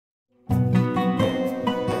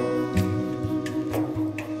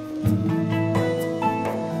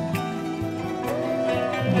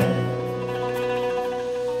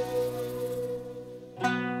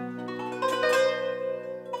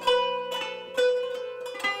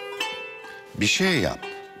Bir şey yap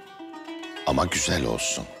ama güzel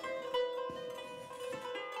olsun.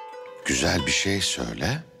 Güzel bir şey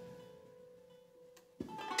söyle.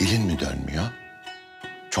 Dilin mi dönmüyor?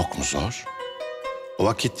 Çok mu zor? O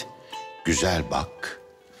vakit güzel bak,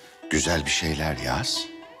 güzel bir şeyler yaz.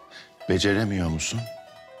 Beceremiyor musun?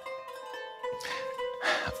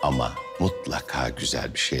 Ama mutlaka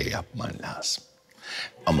güzel bir şey yapman lazım.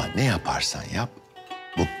 Ama ne yaparsan yap,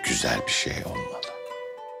 bu güzel bir şey olmalı.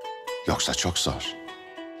 Yoksa çok zor.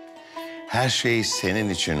 Her şeyi senin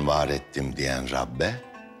için var ettim diyen Rabbe,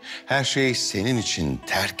 her şeyi senin için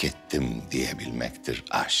terk ettim diyebilmektir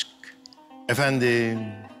aşk. Efendim,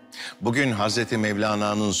 bugün Hazreti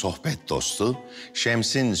Mevlana'nın sohbet dostu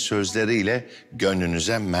Şems'in sözleriyle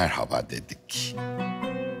gönlünüze merhaba dedik.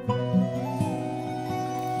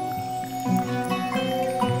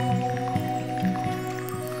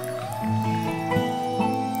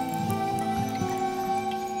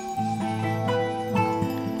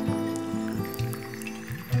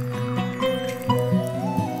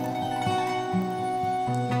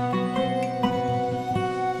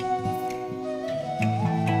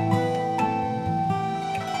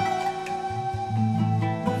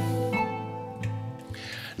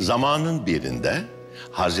 Zamanın birinde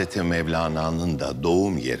Hazreti Mevlana'nın da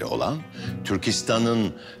doğum yeri olan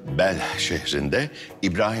Türkistan'ın Belh şehrinde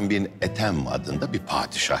İbrahim bin Ethem adında bir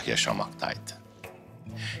padişah yaşamaktaydı.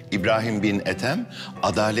 İbrahim bin Ethem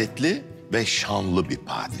adaletli ve şanlı bir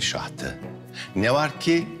padişahtı. Ne var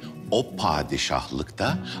ki o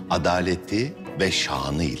padişahlıkta adaleti ve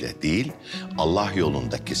şanı ile değil, Allah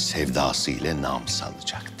yolundaki sevdası ile nam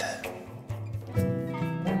salacaktı.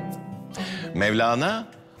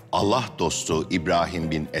 Mevlana Allah dostu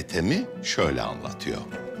İbrahim bin Ethem'i şöyle anlatıyor.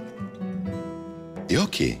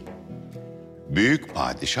 Diyor ki, büyük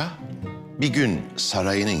padişah bir gün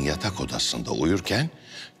sarayının yatak odasında uyurken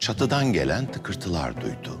çatıdan gelen tıkırtılar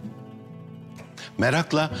duydu.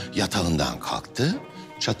 Merakla yatağından kalktı,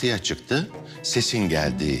 çatıya çıktı, sesin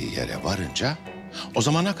geldiği yere varınca o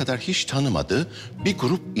zamana kadar hiç tanımadığı bir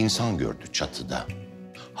grup insan gördü çatıda.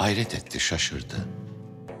 Hayret etti, şaşırdı.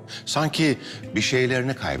 Sanki bir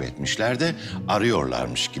şeylerini kaybetmişler de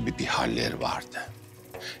arıyorlarmış gibi bir halleri vardı.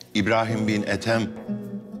 İbrahim bin Ethem,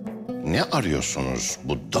 "Ne arıyorsunuz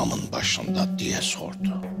bu damın başında?" diye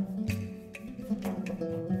sordu.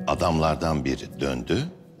 Adamlardan biri döndü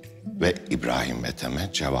ve İbrahim Ethem'e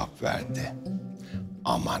cevap verdi.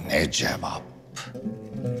 Ama ne cevap?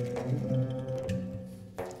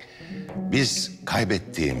 "Biz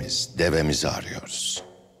kaybettiğimiz devemizi arıyoruz."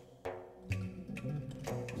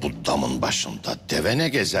 "Bu damın başında deve ne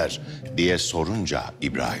gezer?" diye sorunca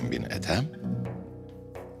İbrahim bin Ethem,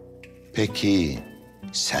 "Peki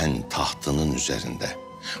sen tahtının üzerinde,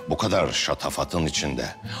 bu kadar şatafatın içinde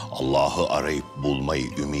Allah'ı arayıp bulmayı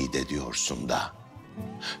ümit ediyorsun da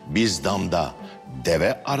biz damda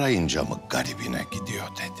deve arayınca mı garibine gidiyor?"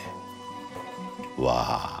 dedi.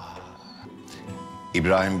 Vah!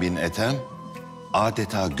 İbrahim bin Ethem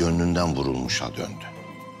adeta gönlünden vurulmuşa döndü.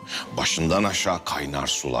 Başından aşağı kaynar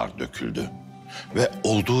sular döküldü ve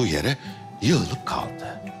olduğu yere yığılıp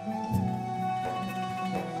kaldı.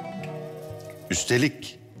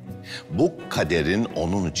 Üstelik bu kaderin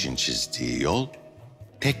onun için çizdiği yol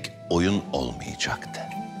tek oyun olmayacaktı.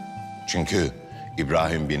 Çünkü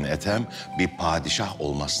İbrahim bin Ethem bir padişah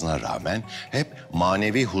olmasına rağmen hep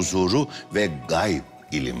manevi huzuru ve gayb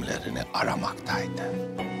ilimlerini aramaktaydı.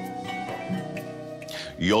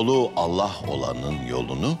 Yolu Allah olanın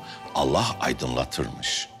yolunu Allah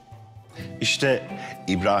aydınlatırmış. İşte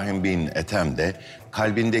İbrahim bin Ethem de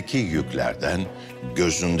kalbindeki yüklerden,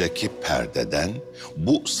 gözündeki perdeden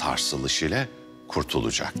bu sarsılış ile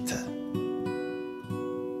kurtulacaktı.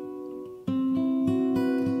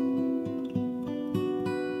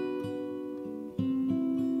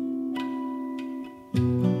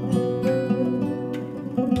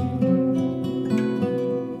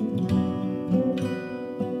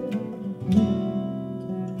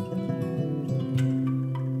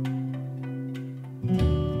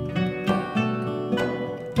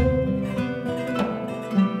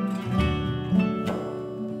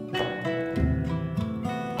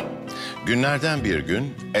 Günlerden bir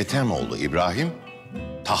gün Ethemoğlu İbrahim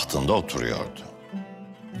tahtında oturuyordu.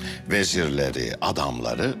 Vezirleri,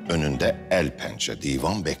 adamları önünde el pençe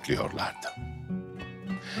divan bekliyorlardı.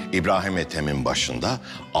 İbrahim Ethem'in başında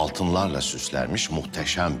altınlarla süslenmiş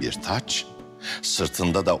muhteşem bir taç,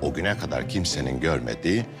 sırtında da o güne kadar kimsenin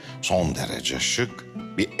görmediği son derece şık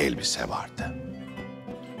bir elbise vardı.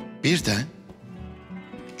 Birden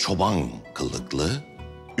çoban kılıklı,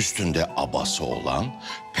 üstünde abası olan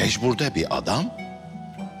peşburde bir adam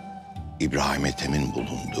İbrahim Ethem'in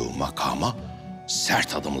bulunduğu makama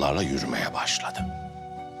sert adımlarla yürümeye başladı.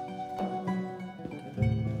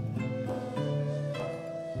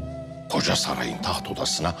 Koca sarayın taht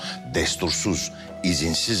odasına destursuz,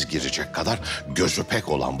 izinsiz girecek kadar gözü pek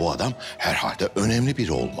olan bu adam herhalde önemli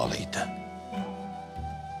biri olmalıydı.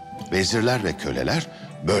 Vezirler ve köleler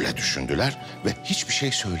böyle düşündüler ve hiçbir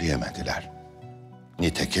şey söyleyemediler.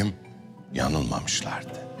 Nitekim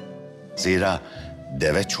yanılmamışlardı. Zira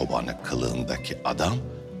deve çobanı kılığındaki adam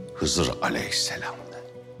Hızır Aleyhisselam'dı.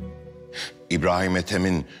 İbrahim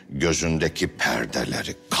Ethem'in gözündeki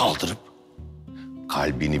perdeleri kaldırıp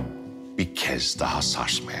kalbini bir kez daha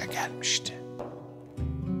sarsmaya gelmişti.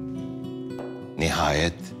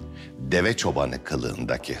 Nihayet deve çobanı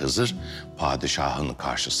kılığındaki Hızır padişahın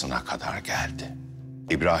karşısına kadar geldi.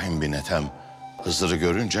 İbrahim bin Ethem Hızır'ı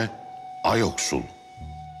görünce "Ay yoksul,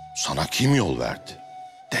 sana kim yol verdi?"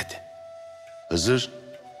 dedi. Hızır,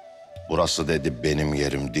 "Burası," dedi, "benim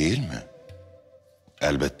yerim değil mi?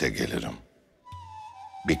 Elbette gelirim.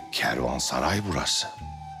 Bir kervansaray burası.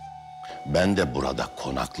 Ben de burada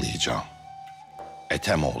konaklayacağım.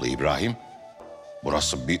 Ethemoğlu İbrahim,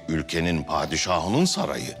 burası bir ülkenin padişahının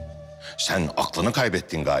sarayı. Sen aklını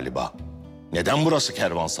kaybettin galiba. Neden burası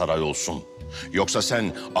kervansaray olsun? Yoksa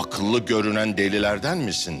sen akıllı görünen delilerden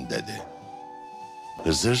misin?" dedi.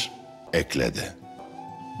 Hızır ekledi.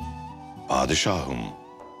 "Padişahım,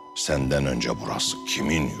 senden önce burası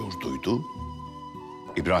kimin yurduydu?"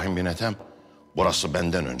 İbrahim bin Ethem, "Burası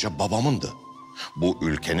benden önce babamındı. Bu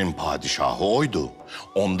ülkenin padişahı oydu.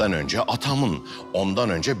 Ondan önce atamın, ondan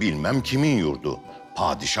önce bilmem kimin yurdu.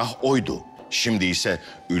 Padişah oydu. Şimdi ise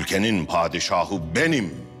ülkenin padişahı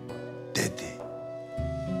benim," dedi.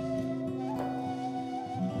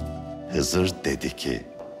 Hızır dedi ki,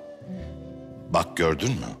 "Bak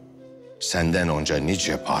gördün mü? Senden önce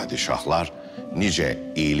nice padişahlar,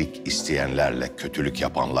 nice iyilik isteyenlerle kötülük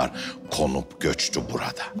yapanlar konup göçtü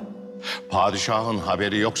burada. Padişahın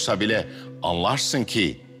haberi yoksa bile anlarsın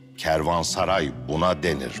ki kervansaray buna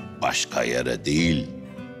denir, başka yere değil.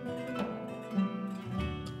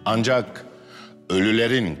 Ancak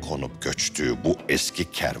ölülerin konup göçtüğü bu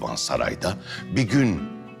eski kervansarayda bir gün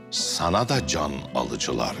sana da can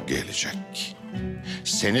alıcılar gelecek.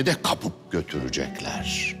 Seni de kapıp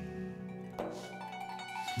götürecekler.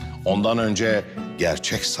 Ondan önce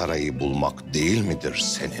gerçek sarayı bulmak değil midir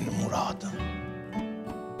senin muradın?"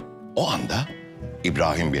 O anda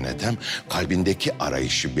İbrahim bin Ethem kalbindeki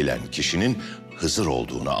arayışı bilen kişinin Hızır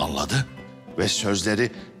olduğunu anladı ve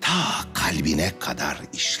sözleri ta kalbine kadar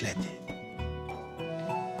işledi.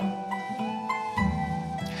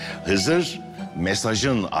 Hızır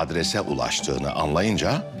mesajın adrese ulaştığını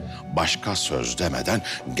anlayınca başka söz demeden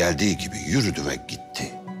geldiği gibi yürüdü ve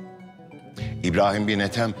gitti. İbrahim bin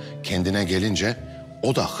Ethem kendine gelince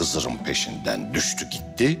o da Hızır'ın peşinden düştü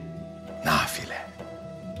gitti nafile.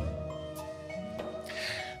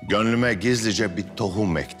 "Gönlüme gizlice bir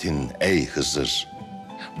tohum ektin ey Hızır.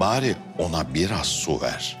 Bari ona biraz su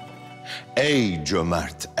ver. Ey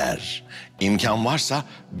cömert er, imkan varsa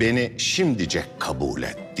beni şimdicek kabul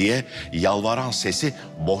et," diye yalvaran sesi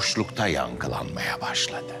boşlukta yankılanmaya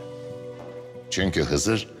başladı. Çünkü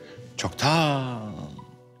Hızır çoktan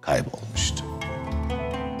kaybolmuştu.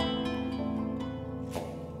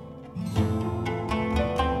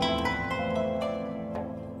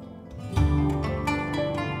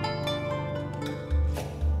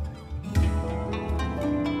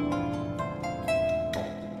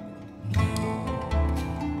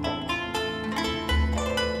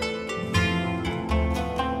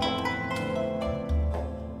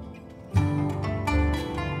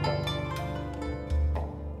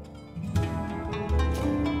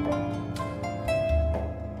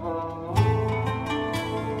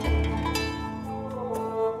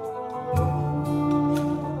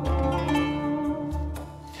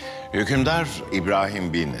 Hükümdar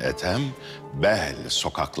İbrahim bin Ethem, Behl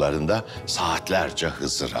sokaklarında saatlerce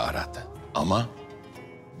Hızır'ı aradı ama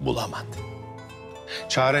bulamadı.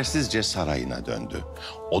 Çaresizce sarayına döndü.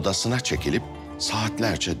 Odasına çekilip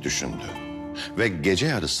saatlerce düşündü. Ve gece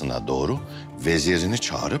yarısına doğru vezirini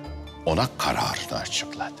çağırıp ona kararını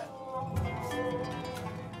açıkladı.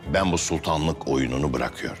 "Ben bu sultanlık oyununu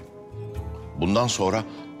bırakıyorum. Bundan sonra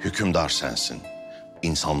hükümdar sensin.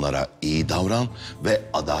 İnsanlara iyi davran ve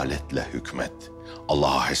adaletle hükmet.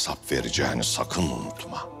 Allah'a hesap vereceğini sakın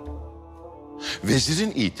unutma."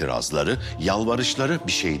 Vezirin itirazları, yalvarışları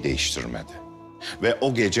bir şey değiştirmedi. Ve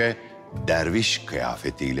o gece derviş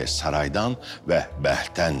kıyafetiyle saraydan ve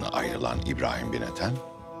Behl'ten ayrılan İbrahim bin Ethem,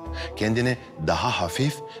 kendini daha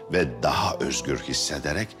hafif ve daha özgür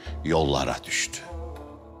hissederek yollara düştü.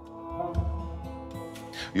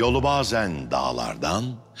 Yolu bazen dağlardan,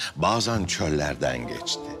 bazen çöllerden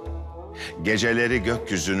geçti. Geceleri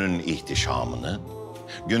gökyüzünün ihtişamını,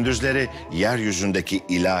 gündüzleri yeryüzündeki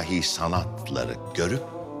ilahi sanatları görüp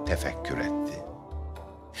tefekkür etti.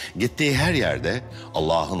 Gittiği her yerde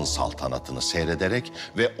Allah'ın saltanatını seyrederek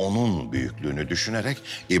ve onun büyüklüğünü düşünerek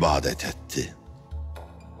ibadet etti.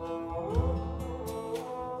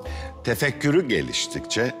 Tefekkürü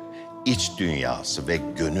geliştikçe iç dünyası ve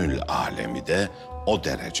gönül alemi de o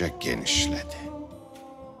derece genişledi.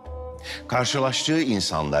 Karşılaştığı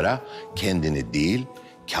insanlara kendini değil,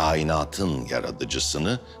 kainatın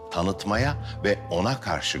yaratıcısını tanıtmaya ve ona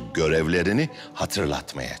karşı görevlerini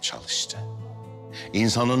hatırlatmaya çalıştı.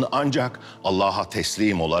 İnsanın ancak Allah'a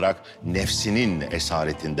teslim olarak nefsinin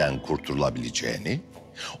esaretinden kurtulabileceğini,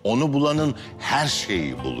 onu bulanın her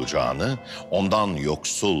şeyi bulacağını, ondan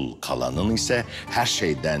yoksul kalanın ise her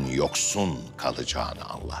şeyden yoksun kalacağını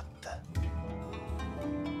anlattı.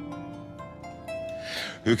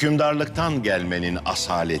 Hükümdarlıktan gelmenin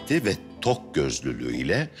asaleti ve tok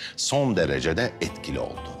gözlülüğüyle son derecede etkili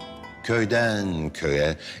oldu. Köyden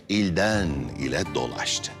köye, ilden ile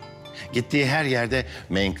dolaştı. Gittiği her yerde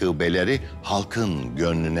menkıbeleri halkın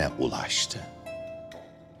gönlüne ulaştı.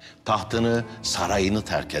 Tahtını, sarayını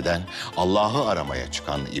terk eden, Allah'ı aramaya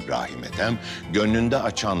çıkan İbrahim Ethem, gönlünde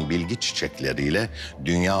açan bilgi çiçekleriyle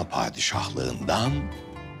dünya padişahlığından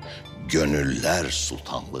gönüller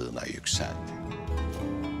sultanlığına yükseldi.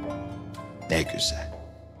 Ne güzel.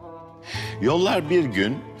 Yollar bir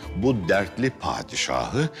gün bu dertli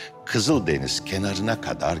padişahı Kızıldeniz kenarına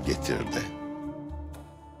kadar getirdi.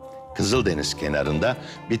 Kızıldeniz kenarında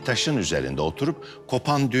bir taşın üzerinde oturup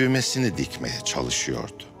kopan düğmesini dikmeye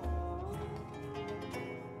çalışıyordu.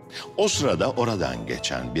 O sırada oradan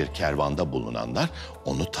geçen bir kervanda bulunanlar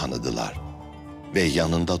onu tanıdılar ve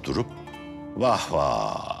yanında durup "Vah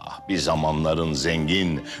vah, bir zamanların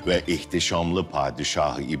zengin ve ihtişamlı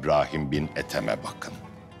padişahı İbrahim bin Ethem'e bakın.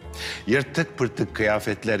 Yırtık pırtık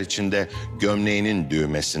kıyafetler içinde gömleğinin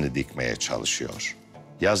düğmesini dikmeye çalışıyor.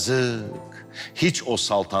 Yazık, hiç o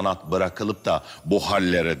saltanat bırakılıp da bu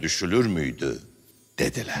hallere düşülür müydü?"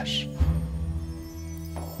 dediler.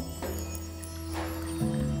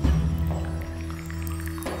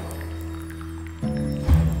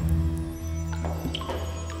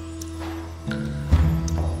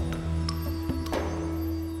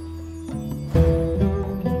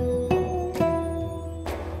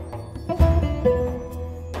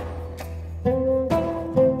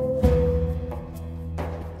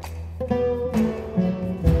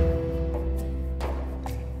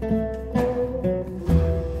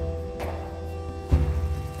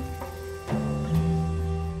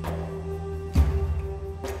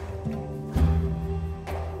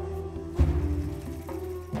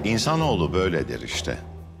 İnsanoğlu böyledir işte.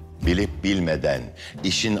 Bilip bilmeden,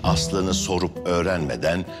 işin aslını sorup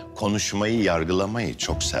öğrenmeden konuşmayı, yargılamayı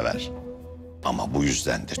çok sever. Ama bu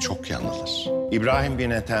yüzden de çok yanılır. İbrahim bin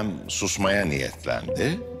Ethem susmaya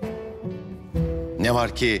niyetlendi. Ne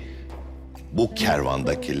var ki bu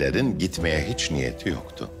kervandakilerin gitmeye hiç niyeti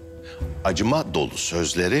yoktu. Acıma dolu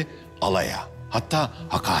sözleri alaya, hatta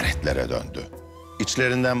hakaretlere döndü.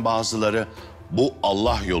 İçlerinden bazıları bu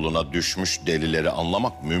Allah yoluna düşmüş delileri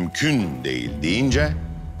anlamak mümkün değil deyince,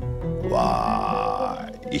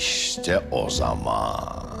 vay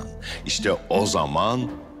işte o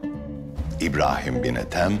zaman İbrahim bin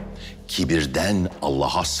Ethem kibirden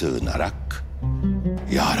Allah'a sığınarak,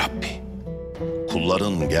 "Ya Rabbi,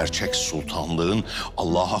 kulların gerçek sultanlığın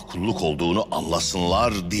Allah'a kulluk olduğunu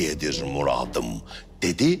anlasınlar diyedir muradım,"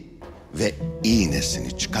 dedi ve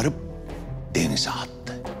iğnesini çıkarıp denize attı.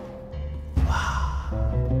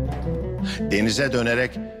 Denize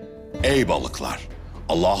dönerek, "Ey balıklar,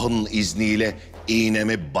 Allah'ın izniyle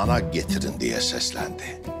iğnemi bana getirin," diye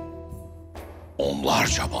seslendi.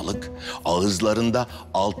 Onlarca balık ağızlarında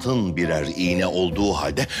altın birer iğne olduğu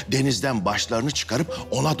halde denizden başlarını çıkarıp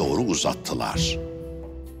ona doğru uzattılar.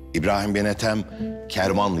 İbrahim bin Ethem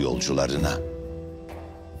kervan yolcularına,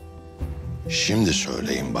 "Şimdi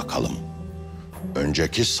söyleyin bakalım,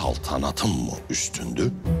 önceki saltanatım mı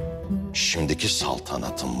üstündü, şimdiki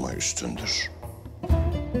saltanatım mı üstündür?"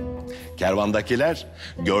 Kervandakiler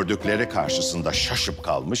gördükleri karşısında şaşıp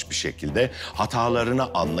kalmış bir şekilde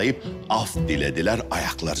hatalarını anlayıp af dilediler,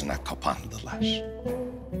 ayaklarına kapandılar.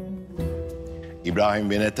 İbrahim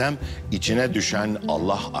bin Ethem içine düşen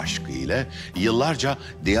Allah aşkı ile yıllarca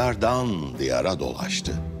diyardan diyara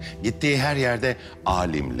dolaştı. Gittiği her yerde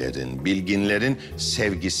alimlerin, bilginlerin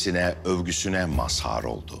sevgisine, övgüsüne mazhar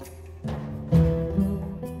oldu.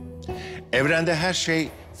 Evrende her şey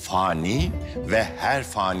fani ve her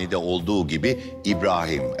fanide olduğu gibi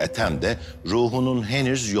İbrahim Ethem de ruhunun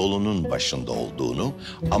henüz yolunun başında olduğunu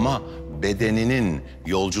ama bedeninin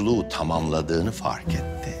yolculuğu tamamladığını fark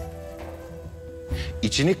etti.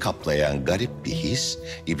 İçini kaplayan garip bir his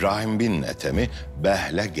İbrahim bin Ethem'i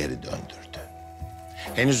Behl'e geri döndürdü.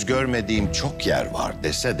 Henüz görmediğim çok yer var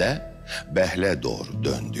dese de Behl'e doğru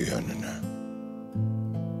döndü yönünü.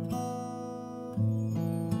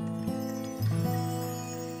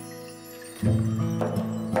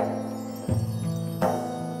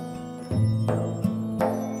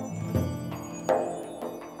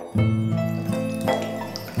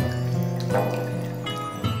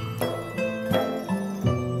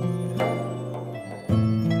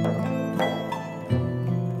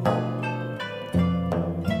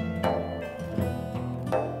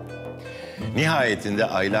 Nihayetinde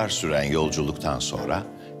aylar süren yolculuktan sonra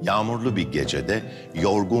yağmurlu bir gecede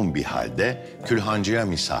yorgun bir halde Külhancı'ya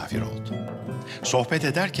misafir oldu. Sohbet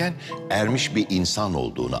ederken ermiş bir insan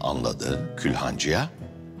olduğunu anladığı Külhancı'ya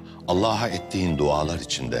Allah'a ettiğin dualar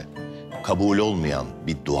içinde kabul olmayan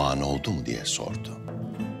bir duan oldu mu diye sordu.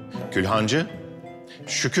 Külhancı,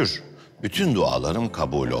 şükür bütün dualarım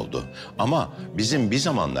kabul oldu. Ama bizim bir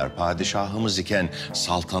zamanlar padişahımız iken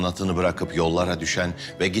saltanatını bırakıp yollara düşen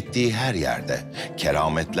ve gittiği her yerde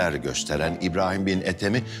kerametler gösteren İbrahim bin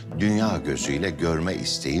Ethem'i dünya gözüyle görme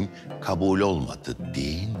isteğim kabul olmadı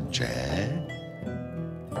deyince...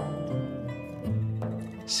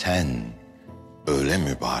 Sen öyle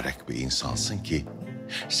mübarek bir insansın ki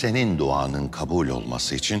senin duanın kabul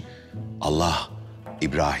olması için Allah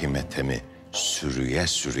İbrahim Ethem'i sürüye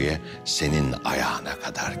sürüye senin ayağına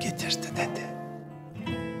kadar getirdi dedi.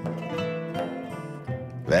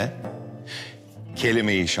 Ve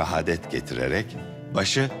kelime-i şehadet getirerek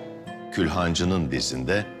başı Külhancı'nın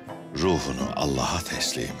dizinde ruhunu Allah'a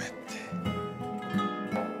teslim etti.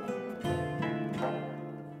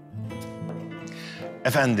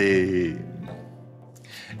 Efendim,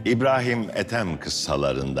 İbrahim Ethem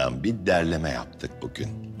kıssalarından bir derleme yaptık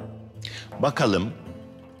bugün. Bakalım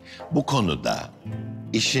bu konuda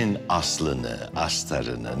işin aslını,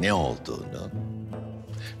 astarını, ne olduğunu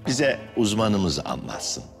bize uzmanımız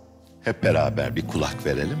anlatsın. Hep beraber bir kulak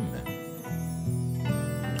verelim mi?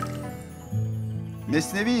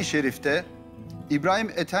 Mesnevi-i Şerif'te İbrahim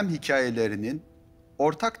Ethem hikayelerinin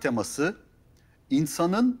ortak teması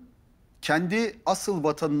insanın kendi asıl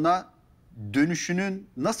vatanına dönüşünün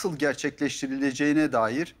nasıl gerçekleştirileceğine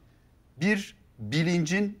dair bir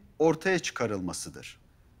bilincin ortaya çıkarılmasıdır.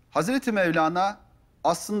 Hazreti Mevlana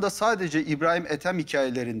aslında sadece İbrahim Ethem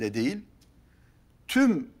hikayelerinde değil,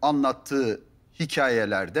 tüm anlattığı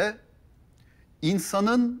hikayelerde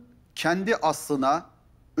insanın kendi aslına,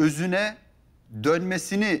 özüne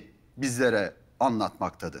dönmesini bizlere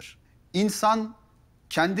anlatmaktadır. İnsan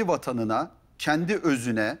kendi vatanına, kendi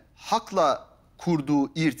özüne, hakla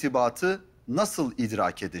kurduğu irtibatı nasıl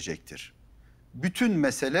idrak edecektir? Bütün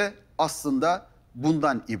mesele aslında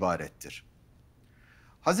bundan ibarettir.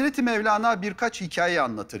 Hazreti Mevlana birkaç hikaye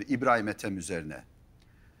anlatır İbrahim Ethem üzerine.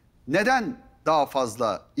 Neden daha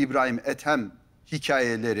fazla İbrahim Ethem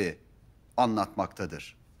hikayeleri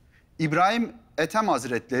anlatmaktadır? İbrahim Ethem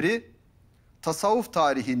Hazretleri tasavvuf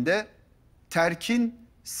tarihinde terkin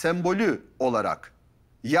sembolü olarak,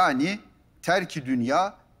 yani terki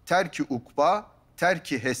dünya, terki ukba,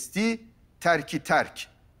 terki hesti, terki terk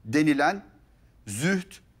denilen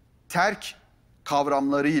zühd, terk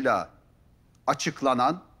kavramlarıyla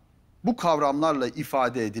açıklanan, bu kavramlarla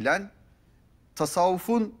ifade edilen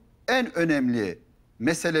tasavvufun en önemli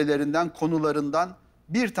meselelerinden, konularından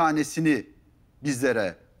bir tanesini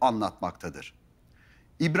bizlere anlatmaktadır.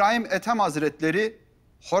 İbrahim Ethem Hazretleri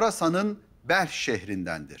Horasan'ın Belh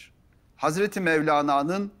şehrindendir. Hazreti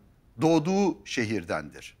Mevlana'nın doğduğu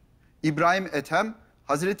şehirdendir. İbrahim Ethem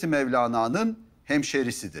Hazreti Mevlana'nın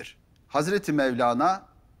hemşerisidir. Hazreti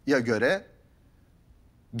Mevlana'ya göre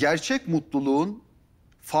gerçek mutluluğun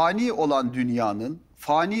fani olan dünyanın,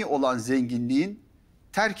 fani olan zenginliğin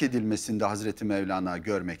terk edilmesinde Hazreti Mevlana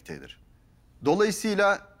görmektedir.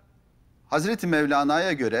 Dolayısıyla Hazreti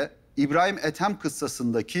Mevlana'ya göre İbrahim Ethem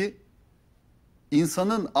kıssasındaki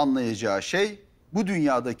insanın anlayacağı şey bu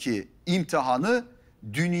dünyadaki imtihanı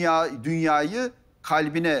dünyayı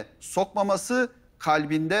kalbine sokmaması,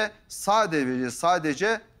 kalbinde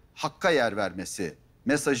sadece hakka yer vermesi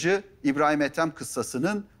mesajı İbrahim Ethem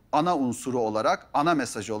kıssasının ana unsuru olarak, ana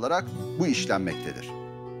mesajı olarak bu işlenmektedir.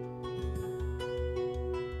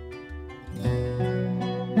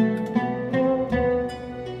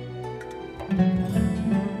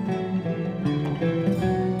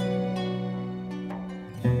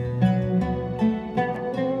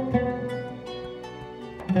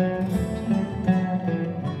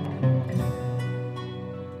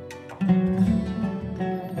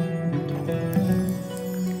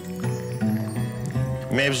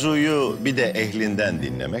 Mevzuyu bir de ehlinden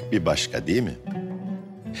dinlemek bir başka değil mi?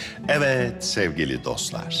 Evet sevgili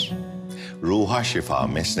dostlar. Ruha Şifa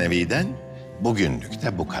Mesnevi'den bugünlük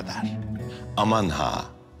de bu kadar. Aman ha,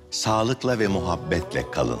 sağlıkla ve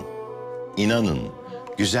muhabbetle kalın. İnanın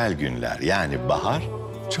güzel günler yani bahar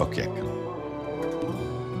çok yakın.